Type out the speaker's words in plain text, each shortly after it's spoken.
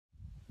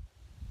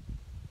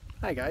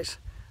Hi guys,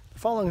 the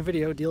following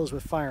video deals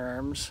with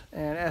firearms,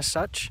 and as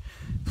such,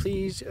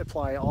 please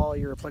apply all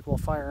your applicable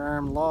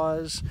firearm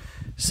laws,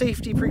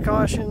 safety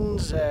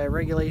precautions,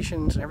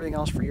 regulations, and everything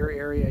else for your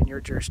area and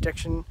your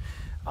jurisdiction.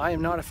 I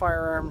am not a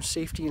firearms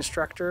safety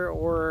instructor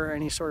or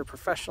any sort of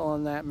professional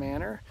in that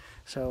manner,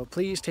 so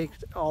please take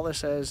all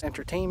this as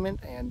entertainment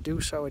and do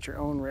so at your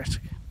own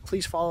risk.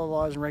 Please follow the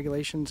laws and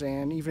regulations,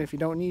 and even if you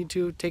don't need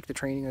to, take the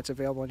training that's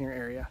available in your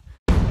area.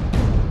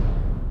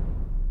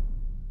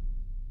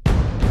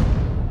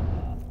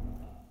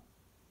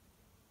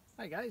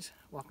 Hi guys,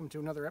 welcome to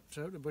another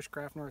episode of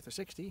Bushcraft North of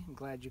 60. I'm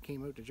glad you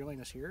came out to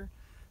join us here.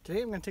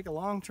 Today I'm going to take a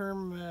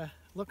long-term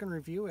look and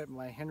review at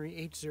my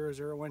Henry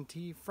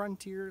H001T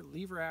Frontier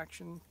lever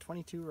action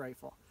 22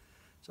 rifle.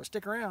 So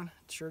stick around,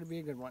 it's sure to be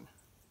a good one.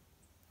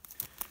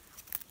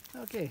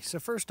 Okay, so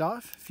first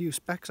off, a few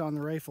specs on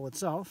the rifle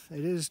itself.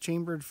 It is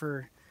chambered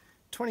for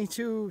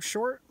 22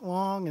 short,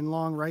 long, and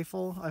long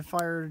rifle. I've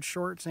fired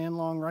shorts and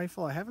long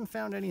rifle. I haven't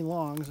found any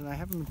longs, and I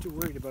haven't been too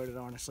worried about it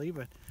honestly,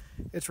 but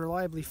it's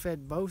reliably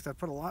fed both. I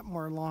put a lot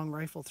more long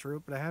rifle through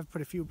it, but I have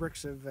put a few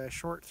bricks of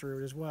short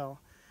through it as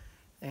well.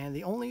 And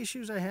the only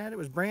issues I had, it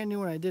was brand new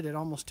when I did it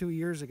almost 2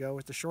 years ago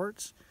with the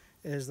shorts,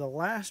 is the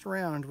last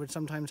round would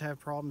sometimes have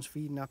problems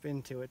feeding up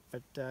into it,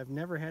 but I've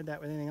never had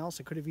that with anything else.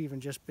 It could have even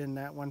just been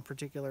that one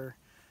particular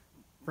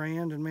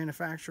brand and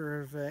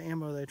manufacturer of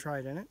ammo they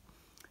tried in it.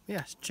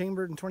 Yes,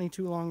 chambered in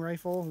 22 long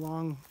rifle,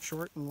 long,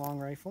 short, and long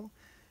rifle.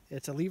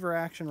 It's a lever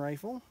action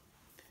rifle.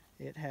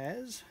 It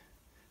has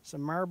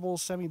some marble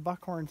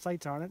semi-buckhorn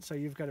sights on it, so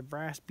you've got a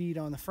brass bead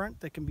on the front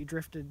that can be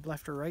drifted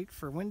left or right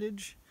for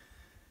windage,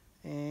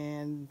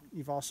 and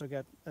you've also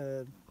got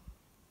a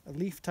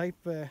leaf type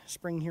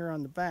spring here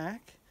on the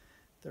back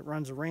that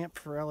runs a ramp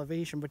for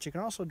elevation, but you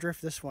can also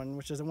drift this one,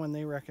 which is the one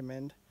they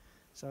recommend.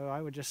 So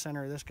I would just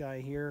center this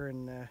guy here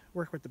and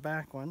work with the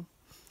back one.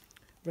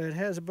 But it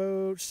has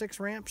about 6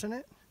 ramps in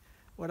it.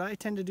 What I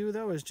tend to do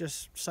though is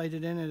just sight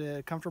it in at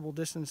a comfortable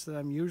distance that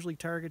I'm usually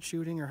target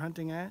shooting or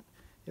hunting at,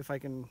 if I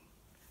can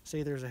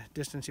say there's a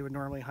distance you would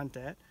normally hunt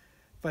at.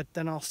 But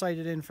then I'll sight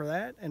it in for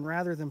that, and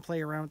rather than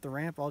play around with the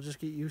ramp, I'll just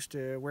get used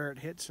to where it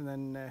hits and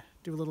then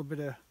do a little bit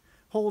of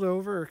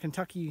holdover or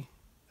Kentucky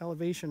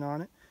elevation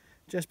on it,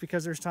 just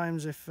because there's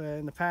times if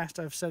in the past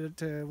I've set it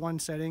to one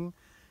setting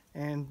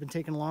and been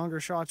taking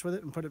longer shots with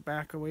it and put it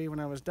back away when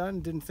I was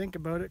done, didn't think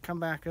about it, come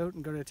back out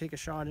and go to take a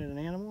shot at an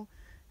animal,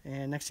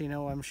 and next thing you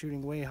know I'm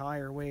shooting way high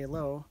or way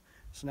low.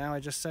 So now I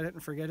just set it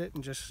and forget it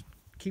and just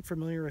keep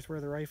familiar with where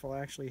the rifle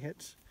actually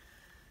hits.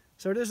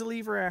 So it is a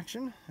lever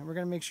action, and we're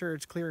going to make sure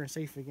it's clear and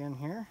safe again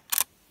here.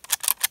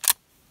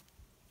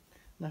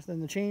 Nothing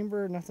in the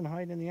chamber, nothing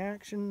hiding in the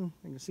action.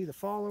 You can see the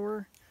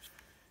follower,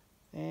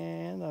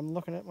 and I'm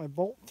looking at my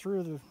bolt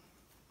through the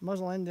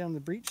muzzle end down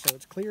the breech, so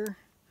it's clear.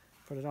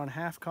 Put it on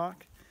half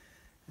cock,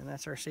 and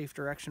that's our safe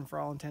direction for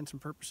all intents and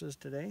purposes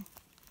today.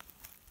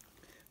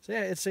 So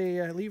yeah, it's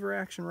a lever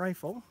action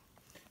rifle.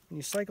 When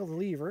you cycle the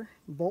lever,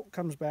 the bolt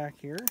comes back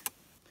here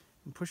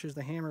and pushes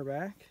the hammer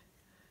back,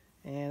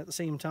 and at the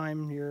same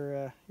time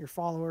your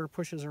follower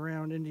pushes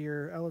around into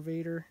your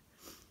elevator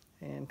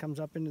and comes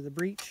up into the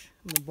breech,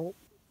 and the bolt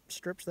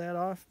strips that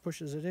off,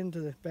 pushes it into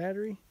the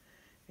battery,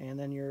 and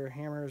then your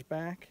hammer is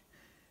back.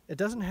 It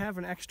doesn't have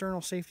an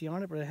external safety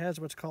on it, but it has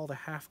what's called a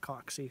half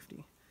cock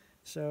safety.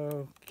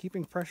 So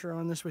keeping pressure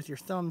on this with your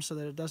thumb so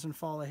that it doesn't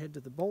fall ahead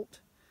to the bolt,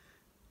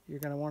 you're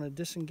going to want to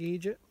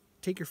disengage it,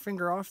 take your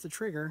finger off the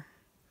trigger,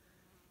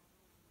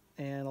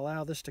 and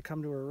allow this to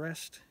come to a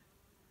rest.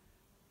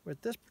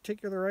 With this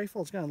particular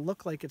rifle, it's going to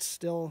look like it's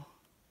still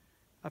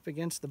up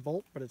against the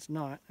bolt, but it's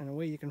not. And a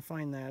way you can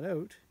find that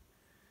out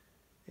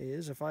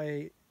is if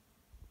I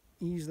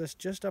ease this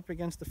just up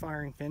against the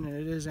firing pin, and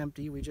it is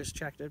empty, we just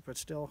checked it, but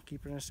still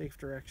keep it in a safe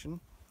direction.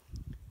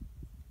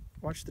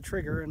 Watch the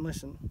trigger and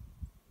listen.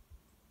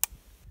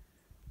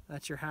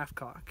 That's your half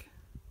cock.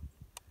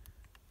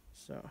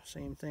 So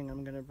same thing,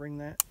 I'm going to bring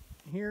that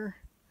here,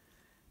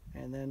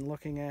 and then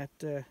looking at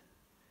the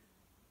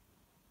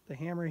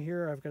hammer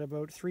here, I've got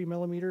about 3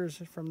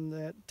 millimeters from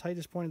the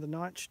tightest point of the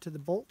notch to the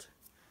bolt.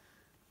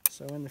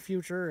 So in the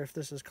future, if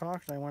this is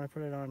cocked, I want to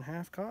put it on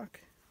half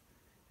cock.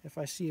 If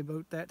I see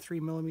about that 3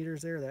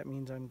 millimeters there, that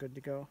means I'm good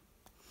to go.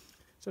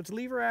 So it's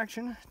lever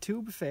action,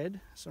 tube fed.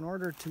 So in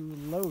order to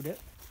load it,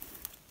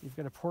 you've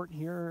got a port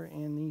here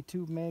in the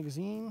tube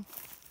magazine,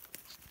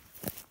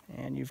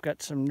 and you've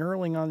got some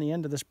knurling on the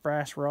end of this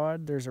brass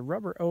rod. There's a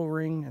rubber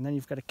O-ring, and then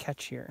you've got a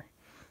catch here.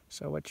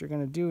 So what you're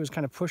going to do is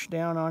kind of push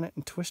down on it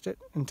and twist it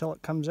until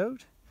it comes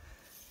out.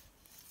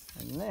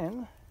 And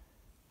then,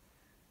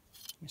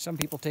 some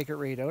people take it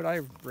right out.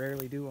 I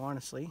rarely do,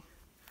 honestly.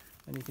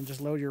 And you can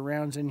just load your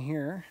rounds in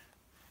here.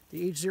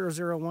 The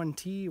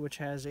H001T, which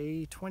has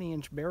a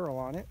 20-inch barrel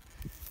on it,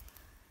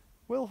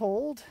 will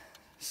hold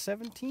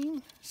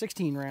 16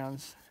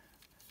 rounds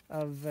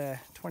of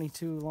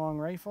 22 long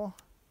rifle.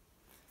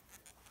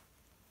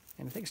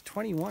 And I think it's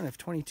 21 of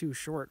 22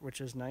 short,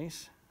 which is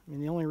nice. I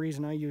mean, the only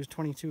reason I used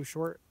 22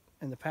 short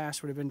in the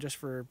past would have been just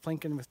for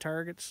plinking with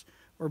targets,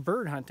 or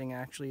bird hunting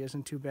actually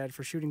isn't too bad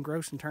for shooting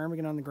grouse and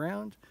ptarmigan on the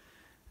ground.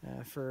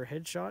 for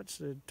headshots.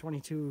 The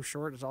 22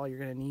 short is all you're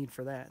going to need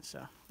for that,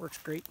 so works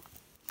great.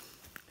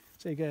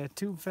 So you got a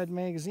tube-fed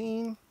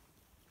magazine.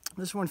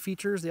 This one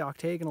features the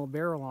octagonal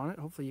barrel on it.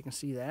 Hopefully you can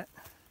see that.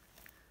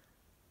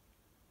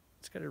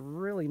 It's got a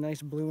really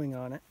nice bluing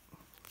on it.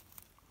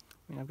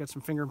 I mean, I've got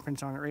some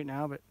fingerprints on it right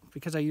now, but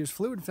because I use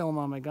fluid film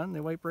on my gun, they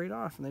wipe right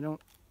off and they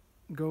don't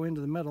go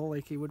into the metal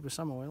like you would with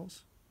some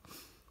oils.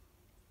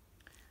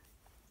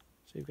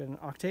 So you've got an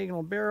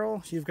octagonal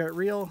barrel. So you've got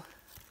real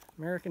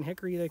American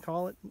hickory, they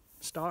call it,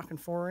 stock and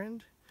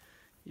forend.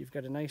 You've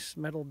got a nice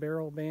metal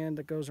barrel band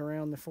that goes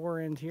around the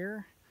forend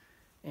here.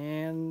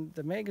 And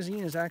the magazine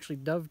is actually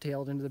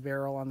dovetailed into the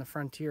barrel on the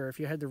frontier. If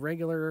you had the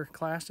regular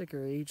classic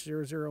or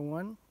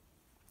H001,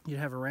 you'd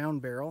have a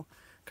round barrel,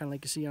 kind of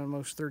like you see on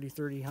most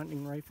 30-30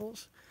 hunting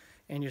rifles,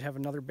 and you'd have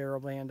another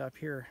barrel band up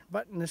here.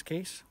 But in this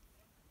case,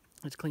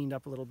 it's cleaned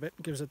up a little bit.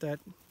 It gives it that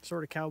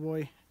sort of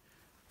cowboy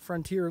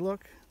frontier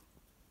look.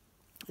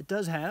 It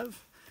does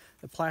have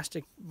a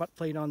plastic butt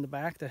plate on the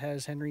back that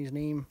has Henry's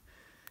name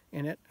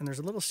in it, and there's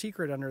a little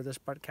secret under this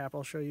butt cap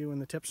I'll show you in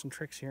the tips and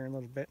tricks here in a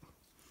little bit.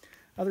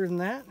 Other than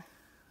that,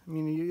 I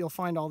mean, you'll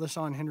find all this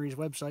on Henry's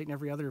website and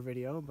every other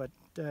video, but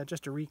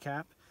just to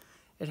recap,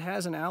 it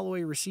has an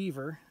alloy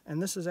receiver,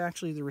 and this is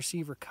actually the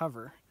receiver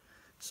cover.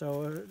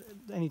 So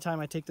anytime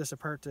I take this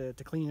apart to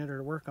clean it or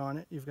to work on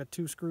it, you've got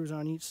 2 screws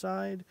on each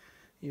side.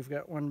 You've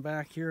got one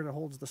back here that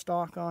holds the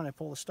stock on. I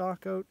pull the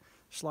stock out,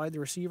 slide the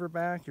receiver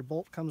back, your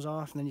bolt comes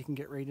off, and then you can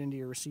get right into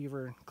your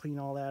receiver and clean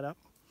all that up.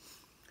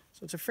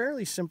 So it's a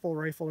fairly simple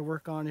rifle to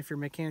work on if you're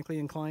mechanically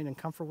inclined and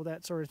comfortable with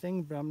that sort of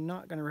thing, but I'm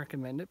not going to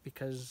recommend it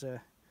because,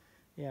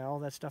 yeah, all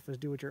that stuff is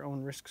do at your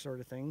own risk sort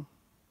of thing.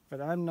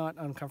 But I'm not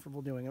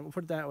uncomfortable doing it. We'll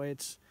put it that way.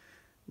 It's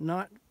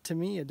not, to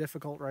me, a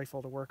difficult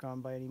rifle to work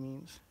on by any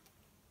means.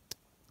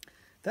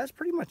 That's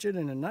pretty much it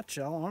in a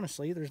nutshell,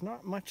 honestly. There's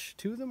not much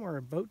to them or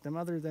about them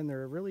other than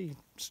they're a really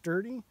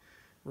sturdy,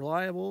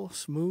 reliable,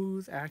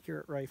 smooth,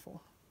 accurate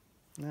rifle.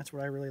 And that's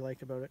what I really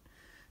like about it.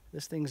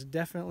 This thing's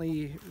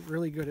definitely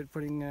really good at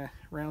putting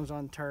rounds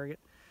on target.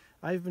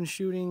 I've been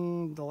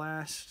shooting the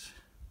last,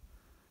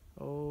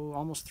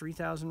 almost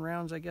 3,000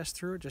 rounds, I guess,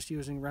 through it, just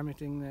using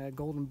Remington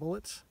golden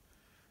bullets.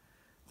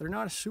 They're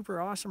not a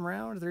super awesome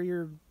round. They're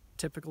your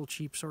typical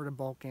cheap sort of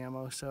bulk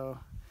ammo, so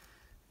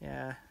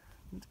yeah,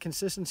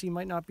 consistency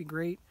might not be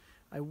great.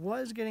 I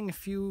was getting a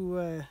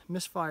few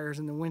misfires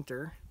in the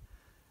winter,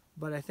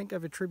 but I think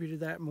I've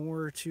attributed that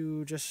more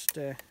to just,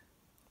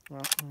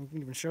 well, I can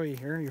even show you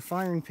here. Your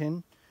firing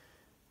pin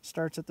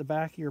starts at the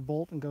back of your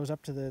bolt and goes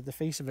up to the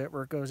face of it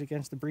where it goes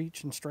against the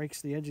breech and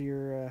strikes the edge of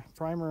your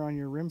primer on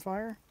your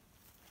rimfire.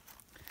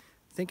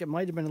 I think it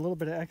might have been a little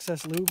bit of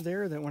excess lube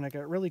there that when it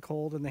got really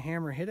cold and the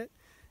hammer hit it,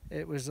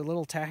 it was a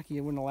little tacky.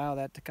 It wouldn't allow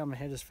that to come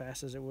ahead as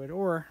fast as it would.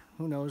 Or,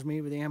 who knows,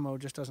 maybe the ammo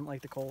just doesn't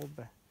like the cold,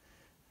 but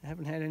I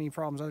haven't had any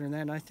problems other than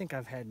that. And I think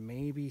I've had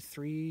maybe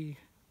 3-4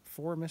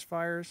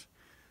 misfires,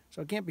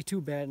 so it can't be too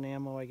bad in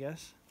ammo, I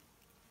guess.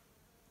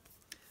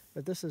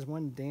 But this is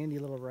one dandy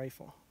little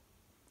rifle.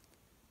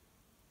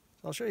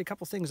 So I'll show you a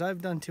couple things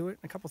I've done to it,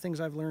 a couple things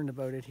I've learned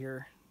about it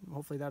here.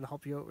 Hopefully that'll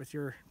help you out with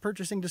your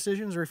purchasing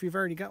decisions, or if you've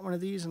already got one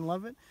of these and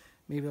love it,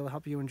 maybe it'll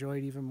help you enjoy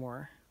it even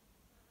more.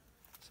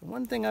 So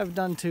one thing I've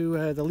done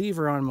to the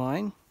lever on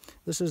mine,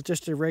 this is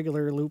just a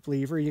regular loop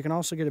lever. You can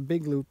also get a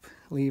big loop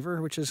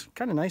lever, which is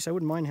kind of nice. I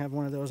wouldn't mind having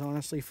one of those,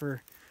 honestly,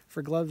 for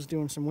gloves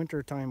doing some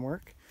winter time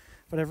work.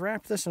 But I've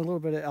wrapped this in a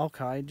little bit of elk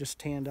hide, just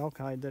tanned elk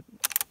hide that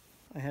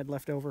I had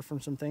left over from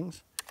some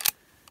things.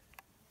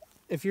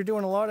 If you're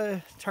doing a lot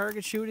of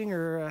target shooting,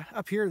 or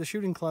up here the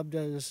shooting club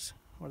does,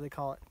 what do they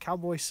call it,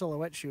 cowboy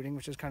silhouette shooting,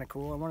 which is kind of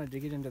cool. I wanted to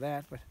get into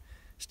that, but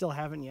still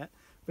haven't yet.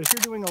 But if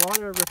you're doing a lot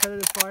of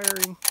repetitive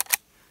firing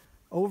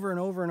over and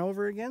over and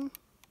over again,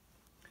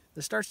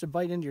 this starts to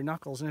bite into your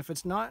knuckles. And if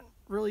it's not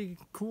really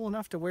cool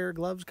enough to wear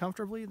gloves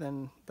comfortably,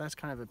 then that's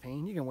kind of a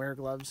pain. You can wear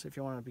gloves if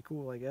you want to be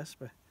cool, I guess.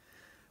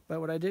 But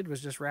what I did was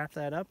just wrap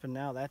that up, and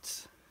now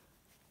that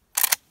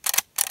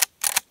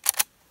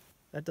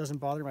doesn't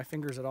bother my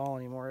fingers at all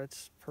anymore.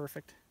 It's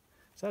perfect.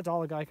 So that's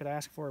all a guy could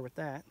ask for with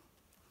that.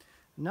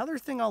 Another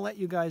thing I'll let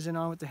you guys in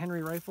on with the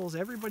Henry rifles,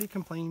 everybody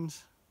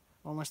complains,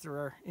 unless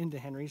they're into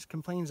Henrys,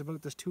 complains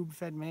about this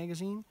tube-fed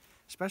magazine,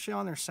 especially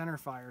on their center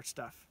fire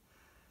stuff.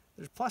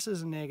 There's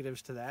pluses and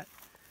negatives to that.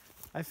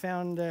 I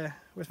found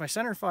with my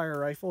center fire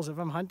rifles, if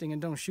I'm hunting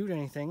and don't shoot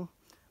anything,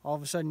 all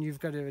of a sudden you've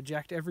got to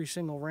eject every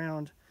single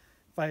round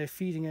by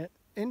feeding it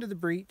into the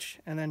breech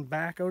and then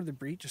back out of the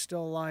breech, a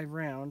still alive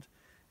round,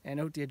 and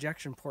out the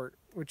ejection port,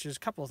 which is a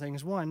couple of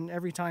things. One,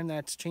 every time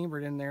that's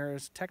chambered in there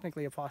is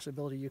technically a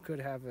possibility you could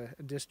have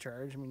a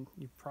discharge. I mean,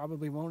 you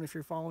probably won't if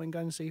you're following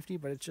gun safety,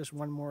 but it's just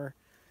one more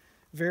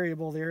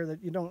variable there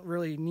that you don't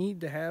really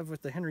need to have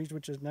with the Henrys,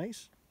 which is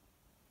nice.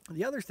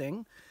 The other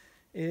thing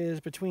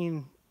is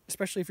between,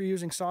 especially if you're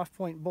using soft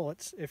point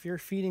bullets, if you're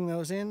feeding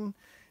those in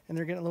and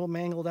they're getting a little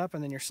mangled up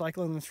and then you're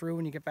cycling them through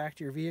when you get back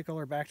to your vehicle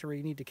or back to where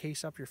you need to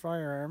case up your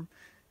firearm,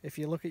 if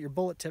you look at your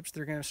bullet tips,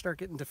 they're going to start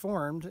getting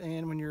deformed,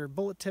 and when your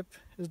bullet tip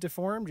is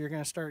deformed, you're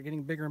going to start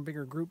getting bigger and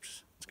bigger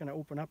groups. It's going to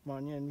open up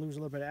on you and lose a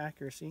little bit of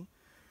accuracy.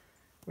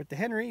 With the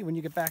Henry, when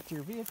you get back to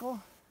your vehicle,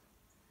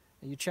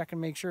 you check and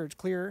make sure it's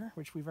clear,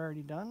 which we've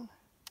already done.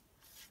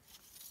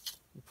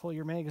 You pull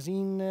your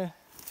magazine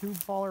tube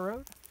faller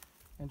out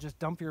and just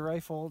dump your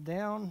rifle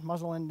down,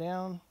 muzzle end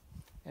down,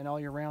 and all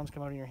your rounds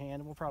come out of your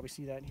hand. We'll probably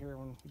see that here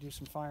when we do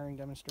some firing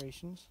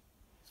demonstrations.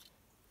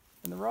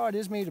 And the rod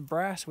is made of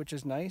brass, which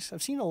is nice.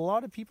 I've seen a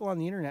lot of people on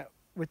the internet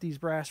with these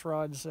brass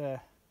rods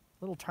a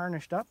little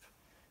tarnished up.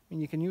 I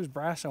mean, you can use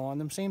Brasso on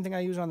them. Same thing I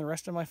use on the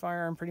rest of my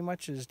firearm pretty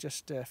much is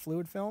just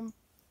fluid film.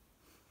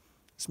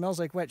 Smells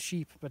like wet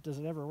sheep, but does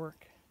it ever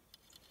work?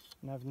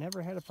 And I've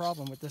never had a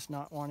problem with this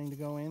not wanting to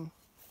go in.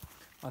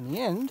 On the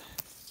end,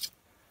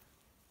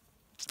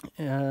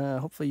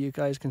 hopefully you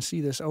guys can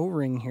see this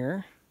O-ring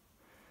here.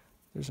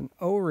 There's an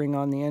O-ring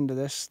on the end of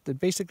this that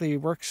basically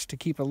works to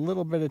keep a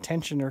little bit of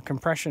tension or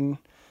compression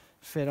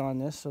fit on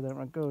this so that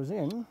when it goes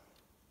in,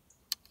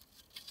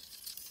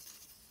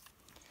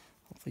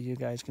 hopefully you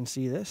guys can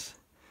see this.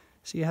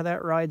 See how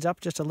that rides up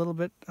just a little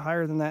bit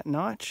higher than that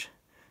notch?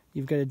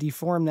 You've got to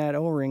deform that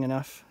O-ring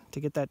enough to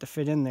get that to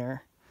fit in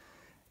there.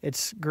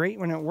 It's great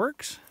when it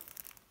works.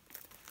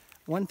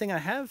 One thing I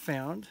have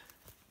found,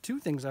 two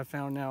things I've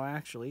found now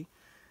actually,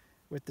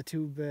 with the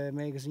tube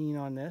magazine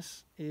on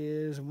this,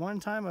 is one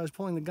time I was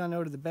pulling the gun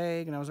out of the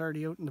bag and I was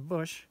already out in the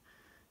bush,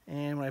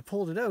 and when I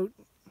pulled it out,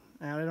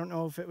 now I don't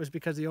know if it was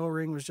because the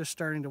O-ring was just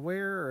starting to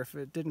wear or if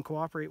it didn't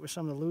cooperate with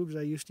some of the lubes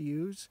I used to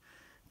use,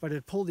 but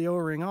it pulled the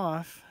O-ring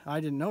off. I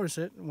didn't notice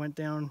it, went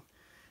down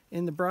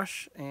in the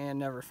brush and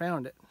never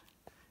found it.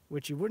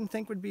 Which you wouldn't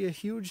think would be a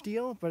huge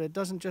deal, but it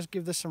doesn't just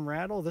give this some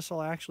rattle. This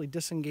will actually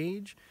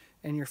disengage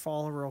and your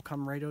follower will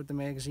come right out the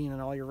magazine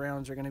and all your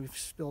rounds are going to be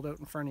spilled out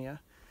in front of you.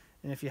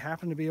 And if you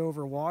happen to be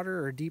over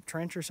water or a deep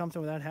trench or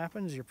something where that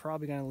happens, you're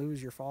probably going to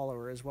lose your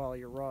follower as well,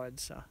 your rod.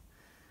 So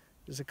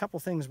there's a couple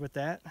things with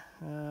that.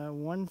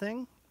 One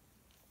thing,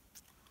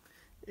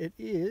 it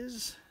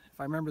is, if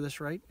I remember this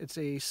right, it's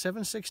a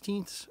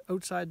 7/16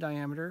 outside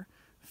diameter,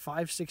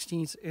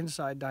 5/16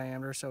 inside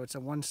diameter, so it's a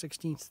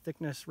 1/16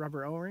 thickness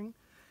rubber O-ring.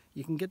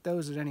 You can get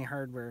those at any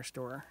hardware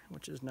store,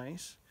 which is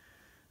nice.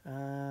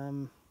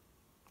 I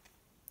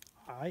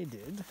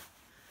did.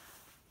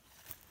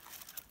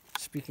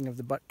 Speaking of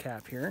the butt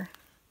cap here,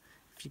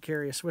 if you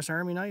carry a Swiss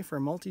Army knife or a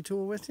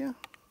multi-tool with you,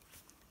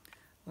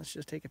 let's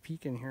just take a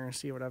peek in here and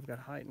see what I've got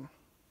hiding.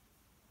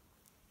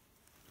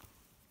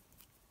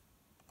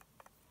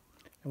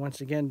 And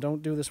once again,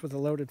 don't do this with a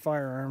loaded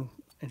firearm.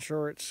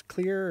 Ensure it's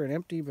clear and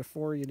empty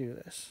before you do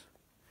this.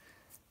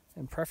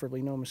 And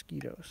preferably no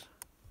mosquitoes.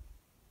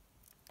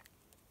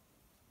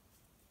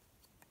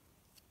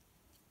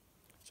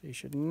 So you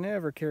should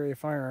never carry a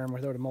firearm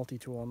without a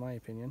multi-tool, in my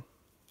opinion.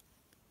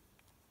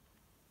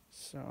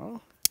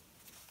 So,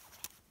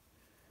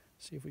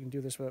 see if we can do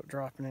this without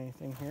dropping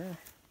anything here,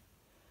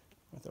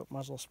 without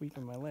muzzle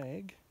sweeping my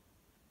leg.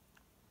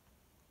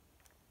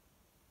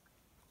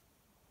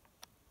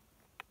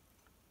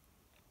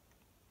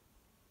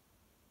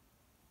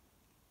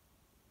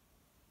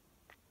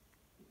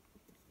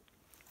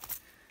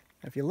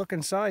 If you look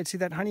inside, see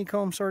that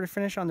honeycomb sort of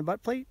finish on the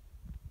butt plate?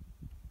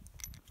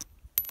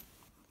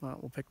 Well,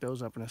 we'll pick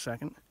those up in a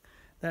second.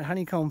 That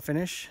honeycomb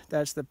finish,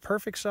 that's the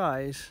perfect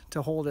size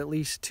to hold at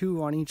least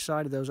 2 on each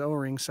side of those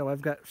O-rings. So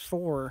I've got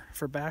 4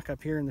 for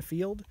backup here in the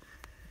field.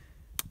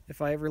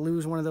 If I ever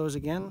lose one of those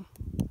again,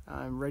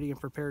 I'm ready and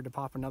prepared to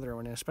pop another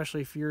one in,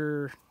 especially if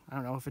you're, I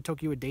don't know, if it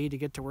took you a day to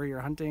get to where you're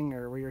hunting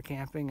or where you're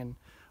camping and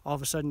all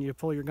of a sudden you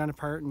pull your gun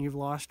apart and you've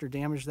lost or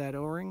damaged that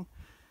O-ring.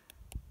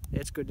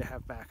 It's good to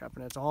have backup,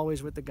 and it's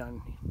always with the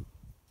gun.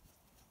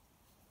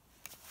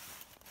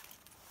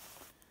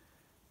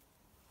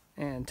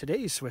 And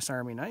today's Swiss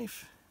Army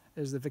knife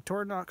is the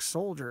Victorinox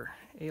Soldier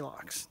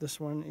Alox. This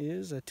one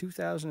is a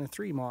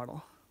 2003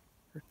 model.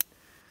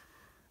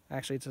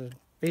 Actually, it's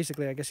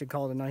basically, I guess you'd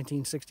call it a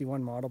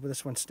 1961 model, but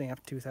this one's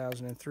stamped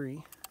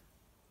 2003.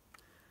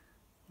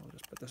 I'll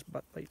just put this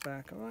butt plate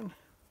back on.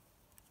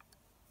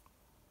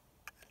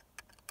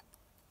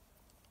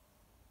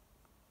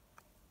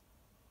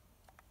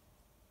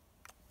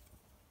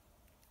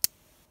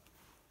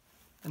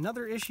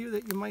 Another issue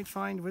that you might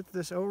find with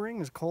this O-ring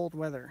is cold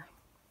weather.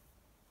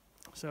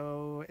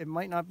 So it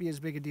might not be as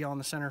big a deal on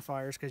the center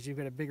fires because you've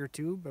got a bigger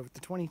tube, but with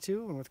the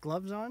 22 and with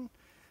gloves on,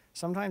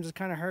 sometimes it's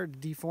kind of hard to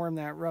deform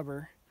that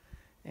rubber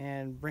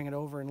and bring it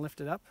over and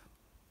lift it up.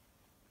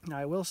 Now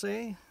I will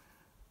say,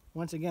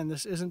 once again,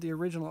 this isn't the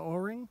original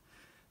O-ring.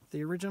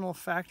 The original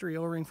factory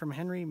O-ring from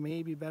Henry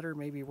may be better,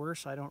 maybe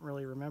worse. I don't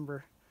really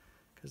remember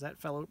because that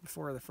fell out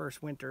before the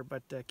first winter,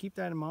 but keep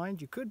that in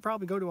mind. You could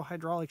probably go to a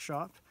hydraulic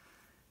shop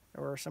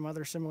or some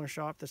other similar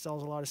shop that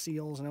sells a lot of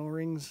seals and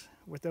O-rings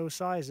with those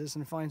sizes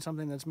and find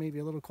something that's maybe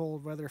a little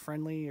cold weather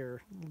friendly or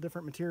a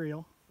different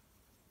material.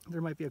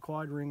 There might be a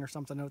quad ring or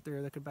something out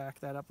there that could back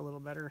that up a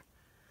little better.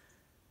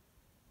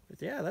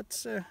 But yeah,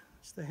 that's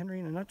the Henry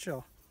in a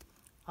nutshell.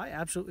 I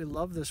absolutely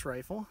love this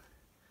rifle.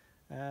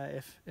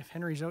 If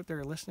Henry's out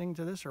there listening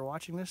to this or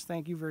watching this,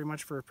 thank you very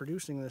much for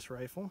producing this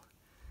rifle.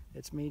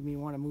 It's made me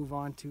want to move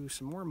on to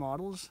some more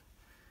models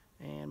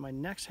And my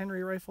next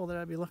Henry rifle that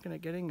I'd be looking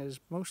at getting is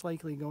most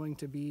likely going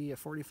to be a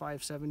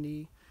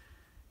 45-70,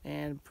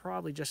 and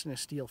probably just in a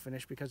steel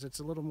finish because it's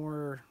a little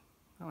more,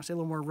 I don't want to say a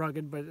little more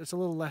rugged, but it's a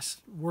little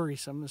less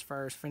worrisome as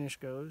far as finish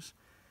goes,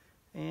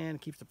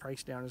 and keeps the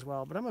price down as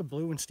well. But I'm a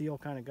blue and steel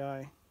kind of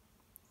guy.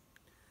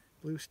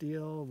 Blue,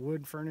 steel,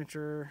 wood,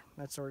 furniture,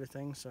 that sort of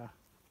thing. So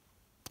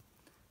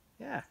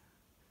yeah,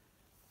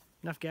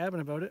 enough gabbing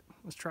about it.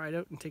 Let's try it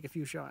out and take a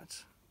few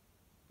shots.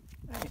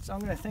 Alright, so I'm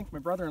going to thank my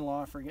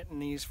brother-in-law for getting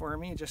these for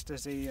me just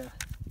as a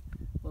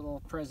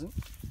little present.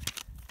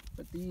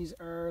 But these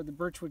are the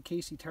Birchwood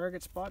Casey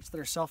target spots that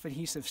are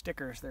self-adhesive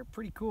stickers. They're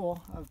pretty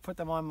cool. I've put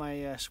them on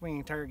my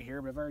swinging target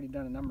here, but I've already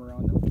done a number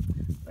on them.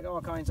 I got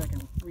all kinds I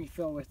can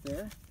refill with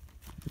there.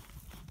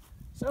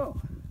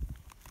 So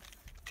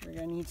we're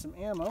going to need some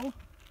ammo,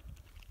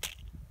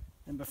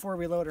 and before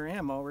we load our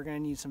ammo we're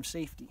going to need some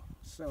safety.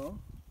 So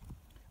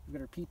we've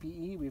got our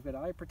PPE, we've got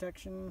eye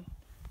protection,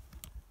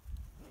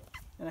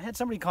 and I had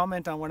somebody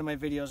comment on one of my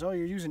videos, oh,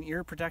 you're using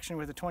ear protection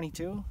with a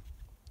 22?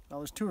 Well,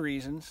 there's two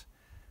reasons.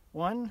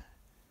 One,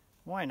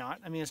 why not?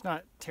 I mean, it's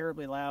not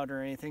terribly loud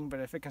or anything, but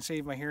if it can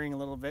save my hearing a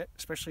little bit,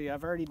 especially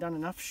I've already done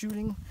enough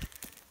shooting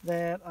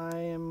that I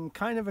am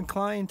kind of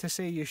inclined to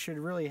say you should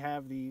really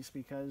have these,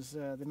 because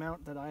the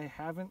amount that I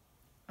haven't,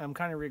 I'm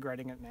kind of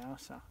regretting it now.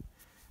 So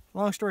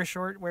long story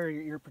short, wear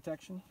your ear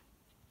protection.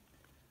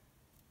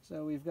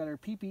 So we've got our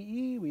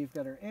PPE, we've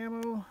got our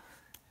ammo,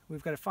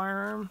 we've got a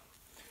firearm.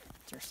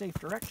 It's our safe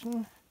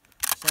direction.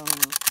 So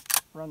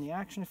run the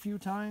action a few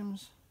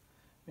times.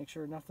 Make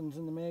sure nothing's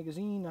in the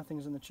magazine,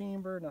 nothing's in the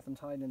chamber, nothing's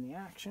hiding in the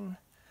action.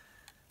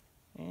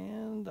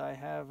 And I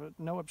have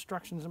no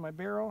obstructions in my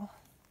barrel.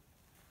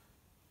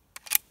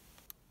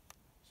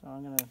 So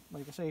I'm going to,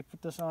 like I say,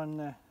 put this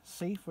on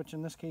safe, which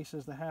in this case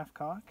is the half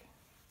cock.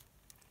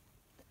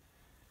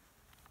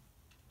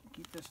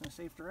 Keep this in a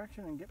safe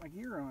direction and get my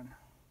gear on.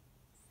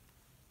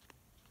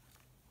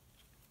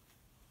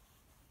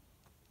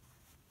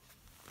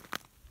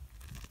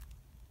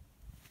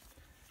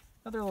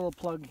 Another little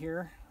plug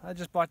here. I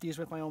just bought these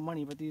with my own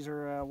money, but these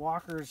are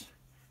Walker's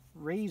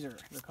Razor,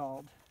 they're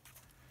called.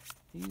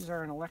 These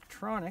are an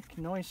electronic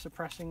noise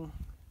suppressing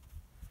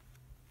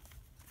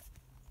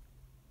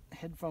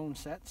headphone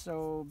set.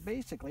 So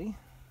basically,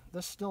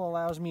 this still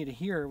allows me to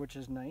hear, which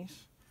is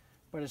nice,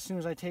 but as soon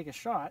as I take a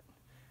shot,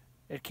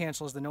 it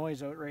cancels the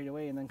noise out right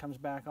away and then comes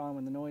back on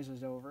when the noise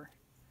is over.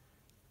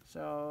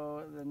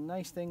 So the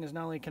nice thing is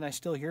not only can I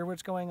still hear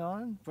what's going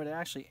on, but it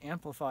actually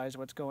amplifies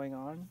what's going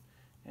on.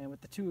 And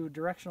with the two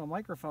directional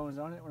microphones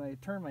on it, when I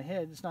turn my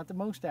head, it's not the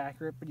most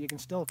accurate, but you can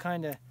still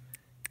kind of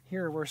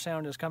hear where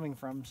sound is coming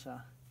from. So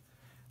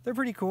they're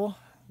pretty cool.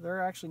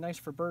 They're actually nice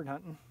for bird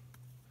hunting.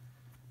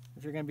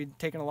 If you're going to be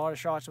taking a lot of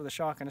shots with a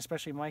shotgun,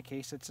 especially in my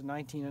case, it's a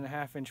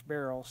 19.5-inch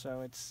barrel,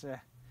 so it's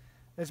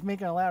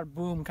making a loud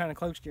boom kind of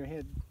close to your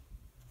head.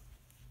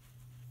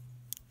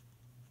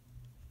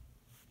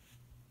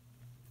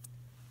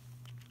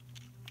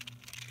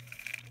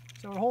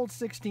 So it holds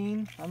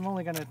 16. I'm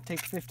only going to take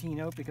 15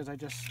 out because I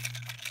just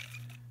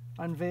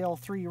unveil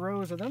 3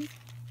 rows of them.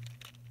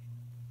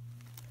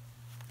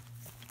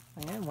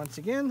 And once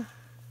again,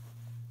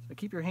 so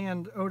keep your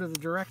hand out of the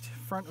direct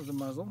front of the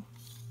muzzle,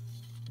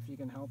 if you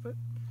can help it.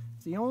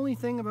 It's the only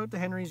thing about the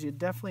Henrys you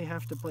definitely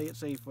have to play it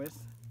safe with.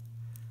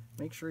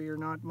 Make sure you're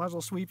not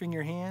muzzle sweeping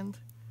your hand,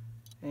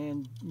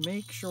 and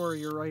make sure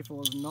your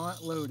rifle is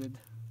not loaded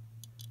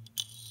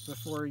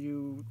before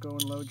you go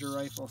and load your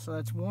rifle. So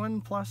that's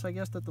one plus, I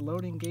guess, that the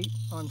loading gate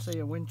on, say,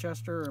 a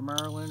Winchester or a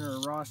Marlin or a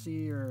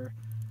Rossi or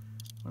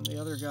one of the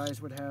other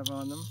guys would have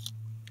on them.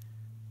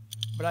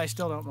 But I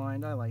still don't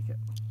mind. I like it.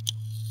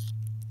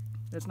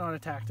 It's not a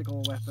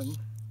tactical weapon.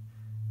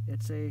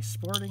 It's a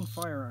sporting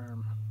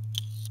firearm.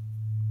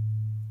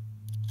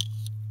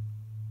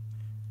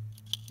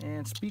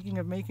 And speaking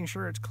of making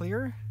sure it's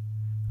clear,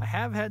 I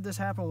have had this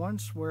happen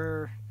once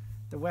where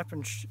the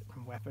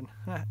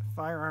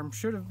firearm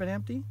should have been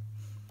empty,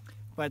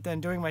 but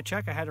then doing my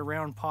check I had a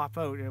round pop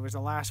out. It was the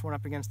last one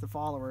up against the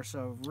follower,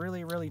 so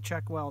really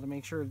check well to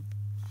make sure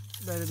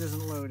that it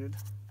isn't loaded.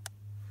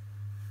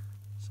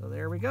 So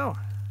there we go.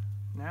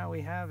 Now we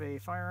have a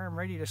firearm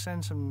ready to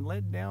send some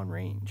lead down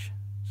range.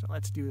 So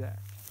let's do that.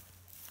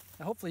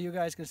 Now hopefully you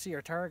guys can see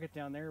our target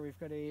down there. We've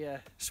got a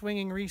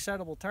swinging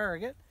resettable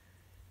target.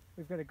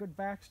 We've got a good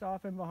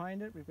backstop in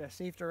behind it. We've got a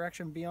safe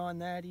direction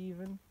beyond that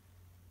even.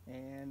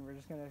 And we're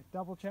just going to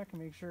double check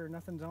and make sure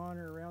nothing's on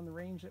or around the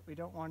range that we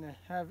don't want to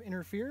have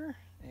interfere,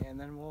 and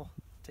then we'll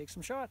take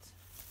some shots.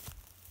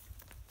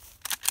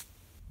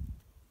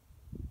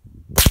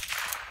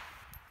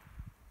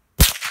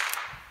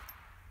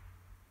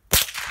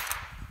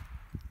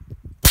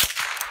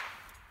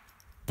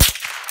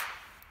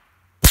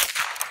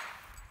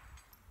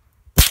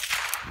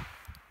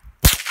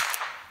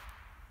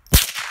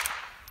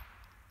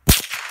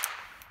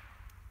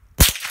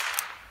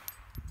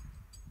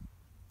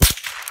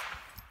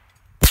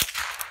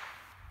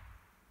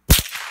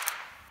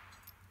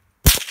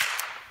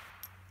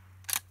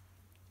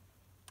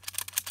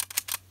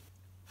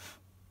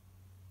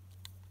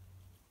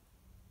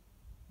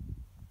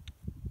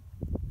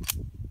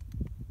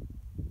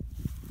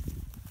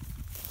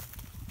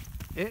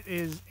 It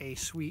is a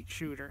sweet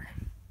shooter.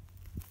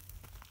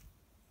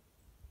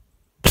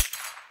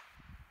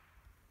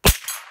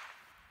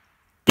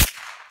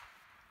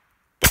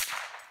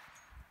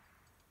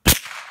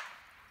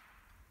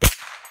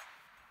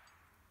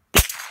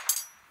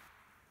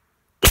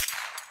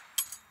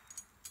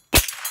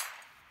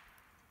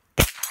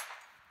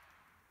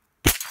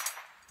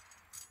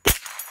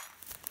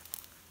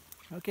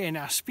 Okay,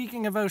 now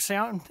speaking about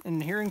sound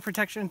and hearing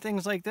protection,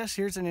 things like this,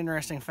 here's an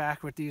interesting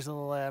fact with these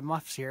little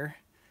muffs here.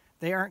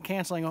 They aren't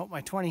canceling out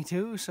my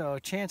 22, so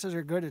chances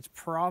are good it's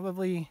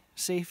probably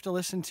safe to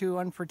listen to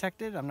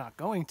unprotected. I'm not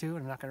going to, and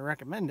I'm not going to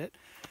recommend it,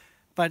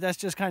 but that's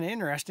just kind of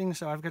interesting.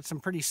 So I've got some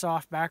pretty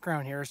soft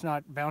background here. It's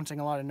not bouncing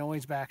a lot of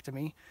noise back to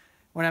me.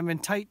 When I'm in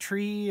tight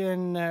tree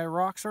and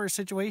rock sort of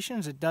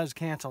situations, it does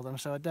cancel them,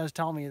 so it does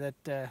tell me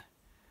that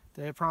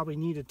they probably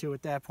needed to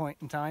at that point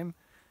in time.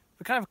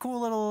 But kind of a cool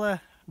little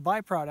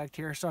byproduct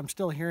here, so I'm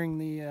still hearing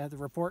the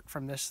report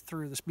from this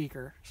through the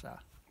speaker. So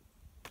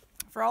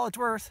for all it's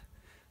worth,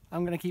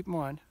 I'm going to keep them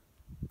on.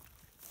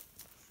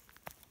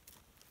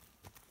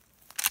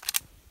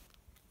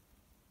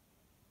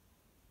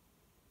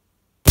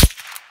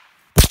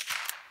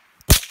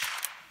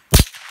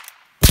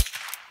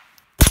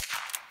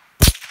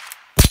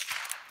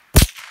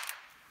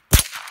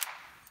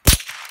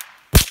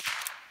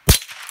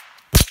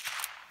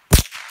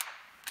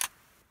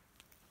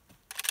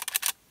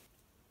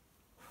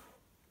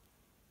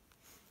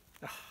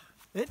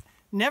 It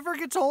never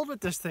gets old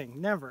with this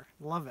thing, never.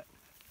 Love it.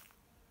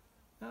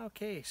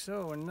 Okay,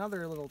 so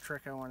another little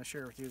trick I want to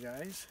share with you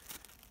guys.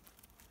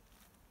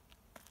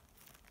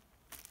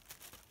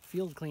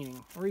 Field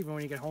cleaning, or even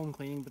when you get home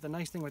cleaning, but the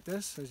nice thing with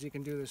this is you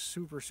can do this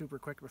super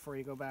quick before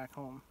you go back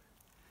home.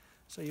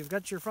 So you've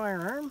got your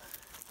firearm,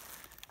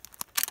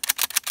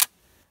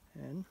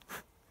 and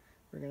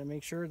we're going to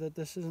make sure that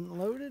this isn't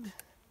loaded,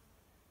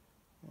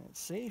 and it's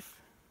safe,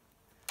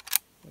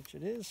 which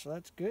it is, so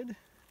that's good.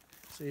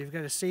 So you've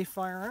got a safe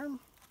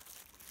firearm.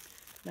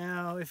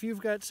 Now, if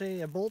you've got, say,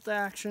 a bolt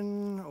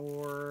action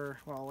or,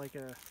 well, like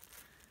a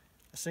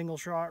single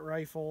shot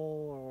rifle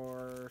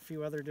or a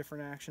few other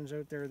different actions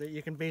out there that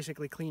you can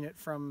basically clean it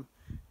from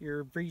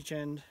your breech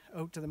end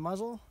out to the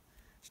muzzle,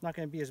 it's not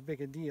going to be as big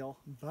a deal.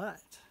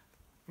 But,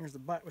 here's the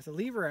but, with a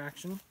lever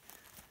action,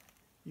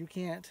 you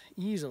can't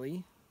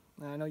easily,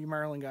 I know you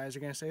Marlin guys are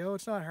going to say, oh,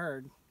 it's not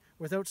hard.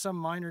 Without some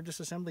minor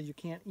disassembly, you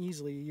can't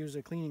easily use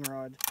a cleaning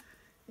rod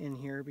in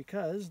here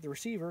because the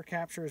receiver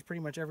captures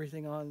pretty much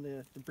everything on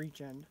the breech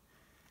end,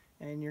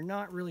 and you're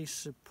not really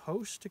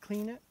supposed to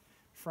clean it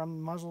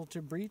from muzzle to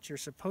breech. You're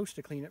supposed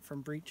to clean it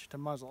from breech to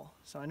muzzle.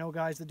 So I know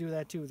guys that do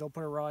that too. They'll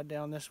put a rod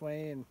down this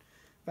way and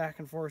back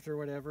and forth or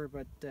whatever,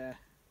 but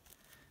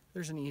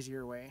there's an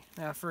easier way.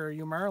 Now for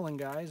you Marlin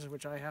guys,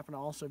 which I happen to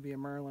also be a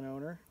Marlin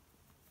owner,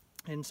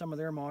 in some of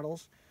their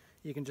models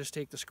you can just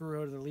take the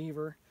screw out of the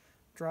lever,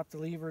 drop the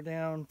lever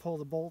down, pull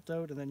the bolt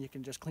out, and then you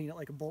can just clean it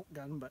like a bolt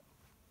gun. But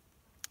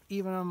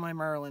even on my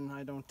Marlin,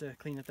 I don't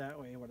clean it that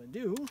way. What I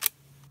do,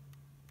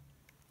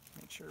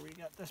 make sure we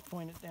got this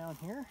pointed down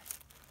here.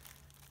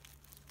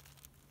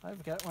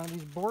 I've got one of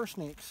these bore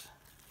snakes.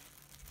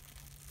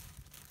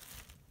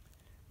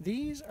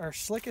 These are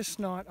slick as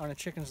snot on a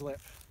chicken's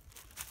lip.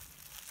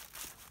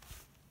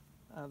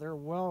 They're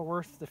well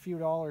worth the few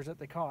dollars that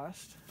they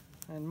cost.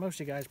 And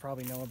most of you guys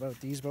probably know about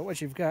these, but what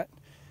you've got,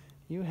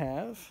 you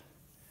have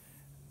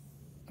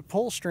a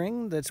pull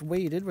string that's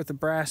weighted with a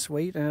brass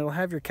weight, and it'll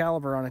have your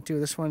caliber on it too.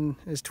 This one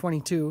is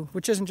 22,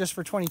 which isn't just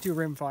for 22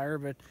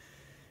 rimfire, but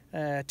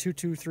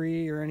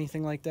 223 or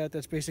anything like that.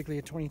 That's basically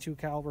a 22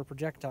 caliber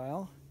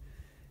projectile.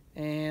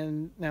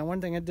 And now one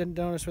thing I didn't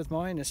notice with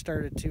mine, it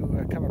started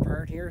to come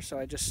apart here, so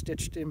I just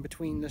stitched in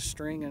between this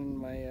string and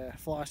my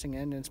flossing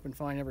end, and it's been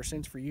fine ever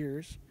since for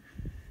years.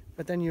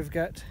 But then you've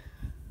got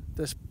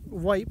this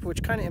wipe,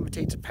 which kind of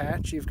imitates a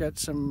patch. You've got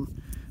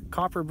some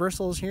copper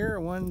bristles here,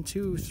 1,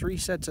 2, 3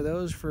 sets of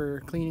those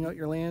for cleaning out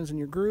your lands and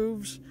your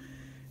grooves,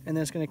 and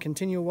then it's going to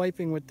continue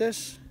wiping with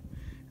this,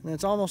 and then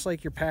it's almost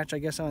like your patch, I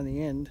guess, on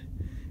the end.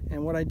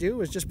 And what I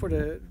do is just put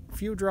a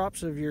few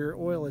drops of your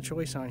oil of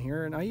choice on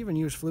here, and I even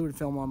use fluid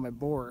film on my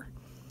bore,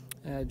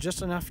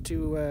 just enough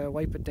to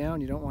wipe it down.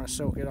 You don't want to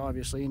soak it,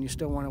 obviously, and you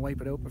still want to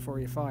wipe it out before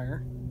you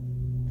fire,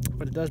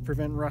 but it does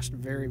prevent rust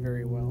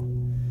very well.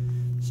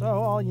 So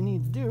all you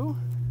need to do,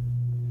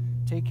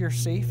 take your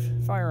safe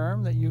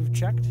firearm that you've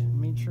checked,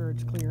 made sure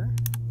it's clear,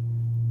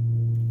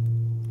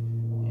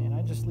 and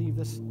I just leave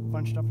this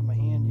bunched up in my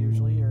hand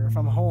usually, or if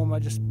I'm home I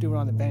just do it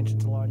on the bench.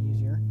 It's a lot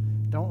easier.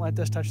 Don't let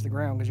this touch the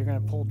ground because you're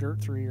going to pull dirt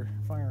through your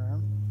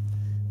firearm.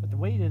 But the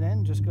weighted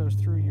end just goes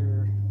through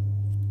your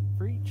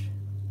breech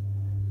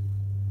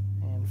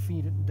and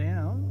feed it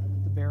down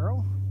the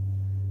barrel.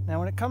 Now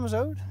when it comes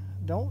out,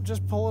 don't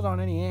just pull it on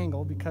any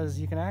angle because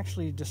you can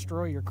actually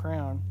destroy your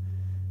crown.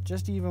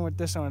 Just even with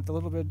this on it, the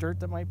little bit of dirt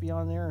that might be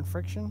on there and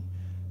friction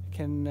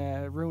can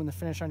ruin the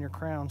finish on your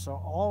crown. So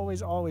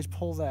always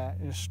pull that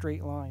in a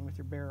straight line with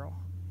your barrel.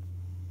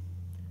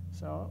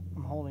 So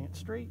I'm holding it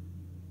straight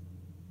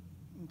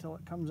until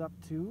it comes up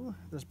to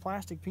this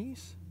plastic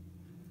piece.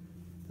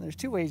 And there's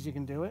two ways you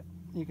can do it.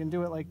 you can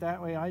do it like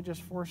that way. I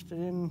just forced it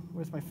in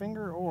with my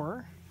finger,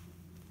 or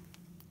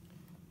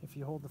if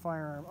you hold the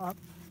firearm up,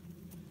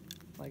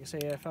 like I say,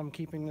 if I'm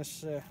keeping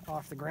this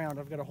off the ground,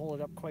 I've got to hold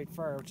it up quite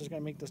far, which is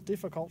going to make this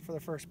difficult for the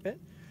first bit.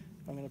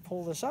 I'm going to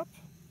pull this up.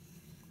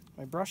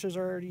 My brush is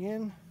already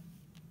in.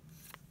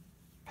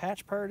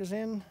 Patch part is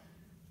in.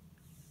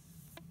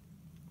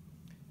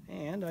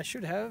 And I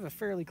should have a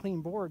fairly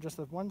clean board just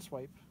with one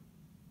swipe.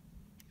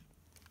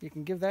 You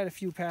can give that a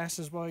few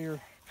passes while you're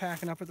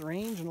packing up at the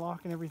range and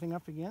locking everything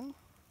up again.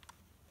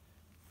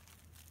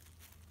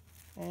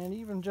 And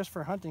even just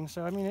for hunting,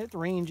 so I mean at the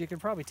range you can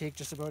probably take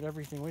just about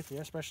everything with you,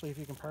 especially if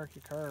you can park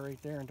your car right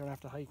there and don't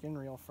have to hike in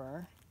real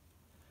far.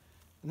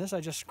 And this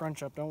I just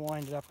scrunch up, don't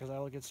wind it up because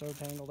that'll get so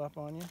tangled up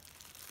on you.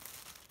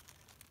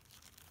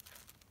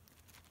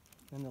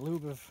 And the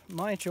lube of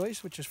my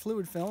choice, which is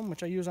fluid film,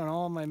 which I use on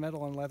all my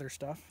metal and leather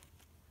stuff.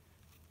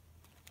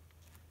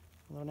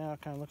 Although now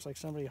it kind of looks like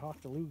somebody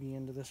hawked a loogie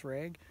into this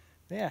rag.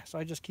 But yeah, so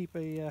I just keep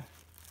a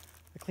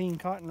clean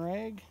cotton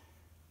rag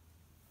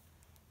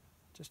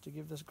just to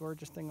give this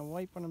gorgeous thing a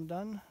wipe when I'm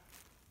done.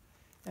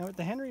 And with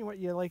the Henry, what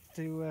you like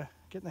to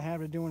get in the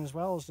habit of doing as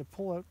well is to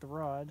pull out the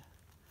rod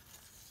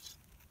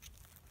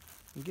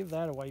and give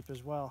that a wipe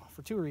as well,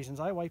 for two reasons.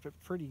 I wipe it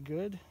pretty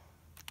good.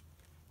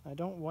 I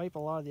don't wipe a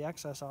lot of the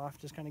excess off,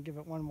 just kind of give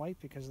it one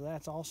wipe because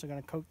that's also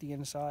going to coat the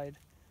inside.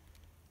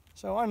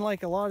 So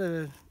unlike a lot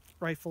of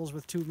rifles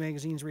with tube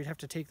magazines where you'd have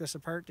to take this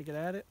apart to get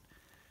at it,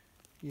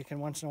 you can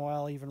once in a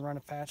while even run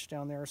a patch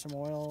down there, some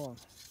oil, and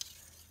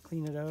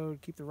clean it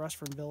out, keep the rust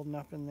from building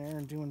up in there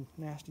and doing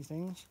nasty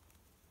things.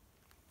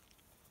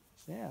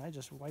 So yeah, I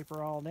just wipe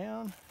her all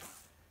down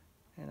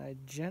and I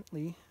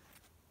gently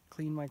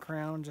clean my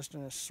crown just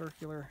in a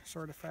circular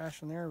sort of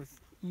fashion there with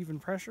even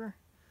pressure,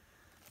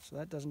 so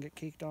that doesn't get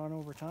caked on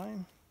over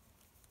time.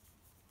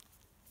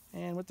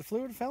 And with the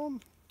fluid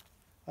film,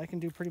 I can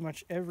do pretty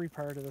much every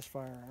part of this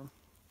firearm.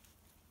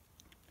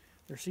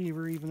 The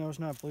receiver, even though it's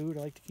not blued,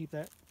 I like to keep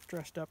that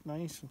dressed up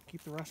nice and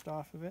keep the rust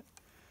off of it.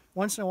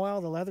 Once in a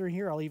while, the leather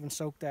here, I'll even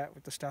soak that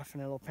with the stuff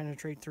and it'll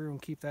penetrate through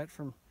and keep that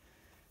from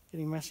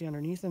getting messy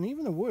underneath. And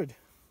even the wood,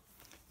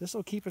 this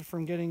will keep it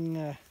from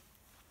getting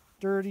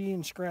dirty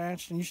and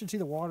scratched. And you should see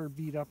the water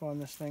bead up on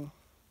this thing.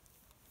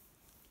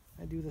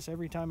 I do this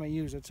every time I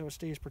use it, so it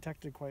stays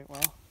protected quite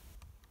well.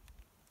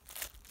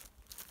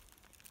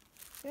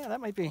 Yeah, that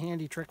might be a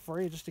handy trick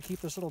for you, just to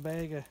keep this little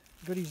bag of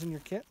goodies in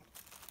your kit.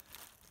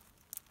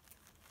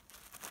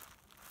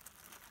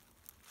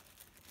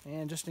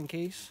 And just in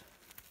case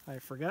I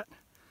forgot,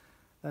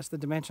 that's the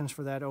dimensions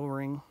for that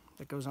O-ring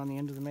that goes on the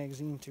end of the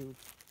magazine tube.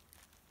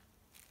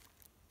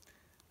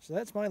 So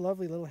that's my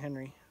lovely little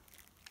Henry.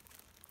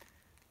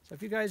 So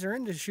if you guys are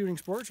into shooting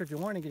sports, or if you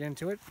want to get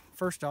into it,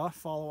 first off,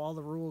 follow all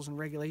the rules and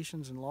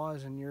regulations and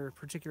laws in your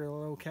particular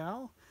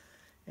locale.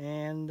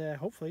 And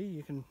hopefully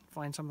you can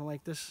find something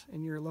like this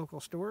in your local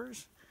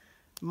stores.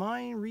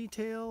 Mine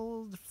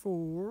retailed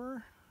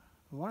for,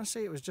 I want to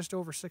say it was just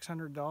over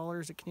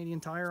 $600 at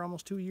Canadian Tire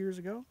almost 2 years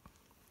ago.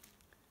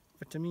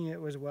 But to me it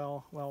was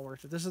well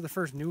worth it. This is the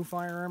first new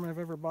firearm I've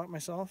ever bought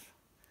myself.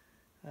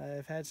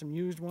 I've had some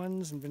used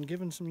ones and been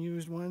given some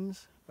used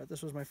ones, but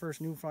this was my first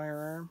new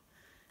firearm.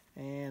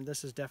 And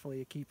this is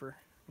definitely a keeper.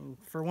 And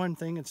for one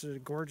thing, it's a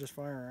gorgeous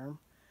firearm.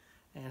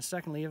 And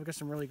secondly, I've got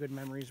some really good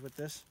memories with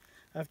this.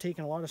 I've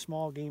taken a lot of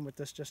small game with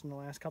this just in the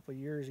last couple of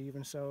years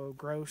even. So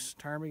grouse,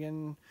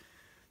 ptarmigan,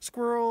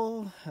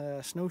 squirrel,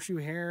 snowshoe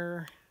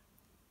hare,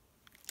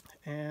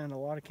 and a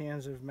lot of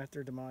cans have met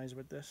their demise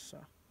with this. So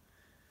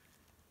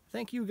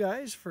thank you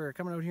guys for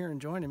coming out here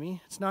and joining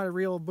me. It's not a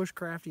real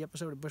bushcrafty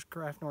episode of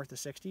Bushcraft North of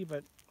 60,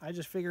 but I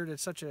just figured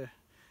it's such a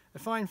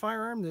fine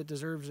firearm that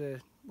deserves a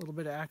little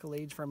bit of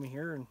accolades from me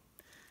here. And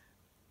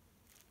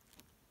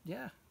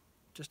yeah,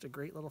 just a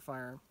great little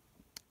firearm.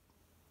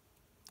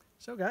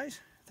 So guys,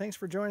 thanks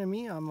for joining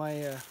me on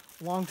my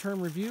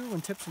long-term review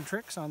and tips and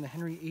tricks on the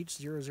Henry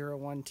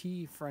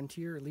H001T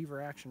Frontier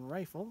lever action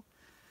rifle.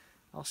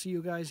 I'll see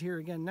you guys here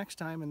again next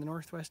time in the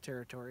Northwest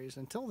Territories.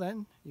 Until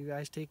then, you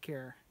guys take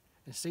care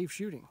and safe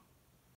shooting.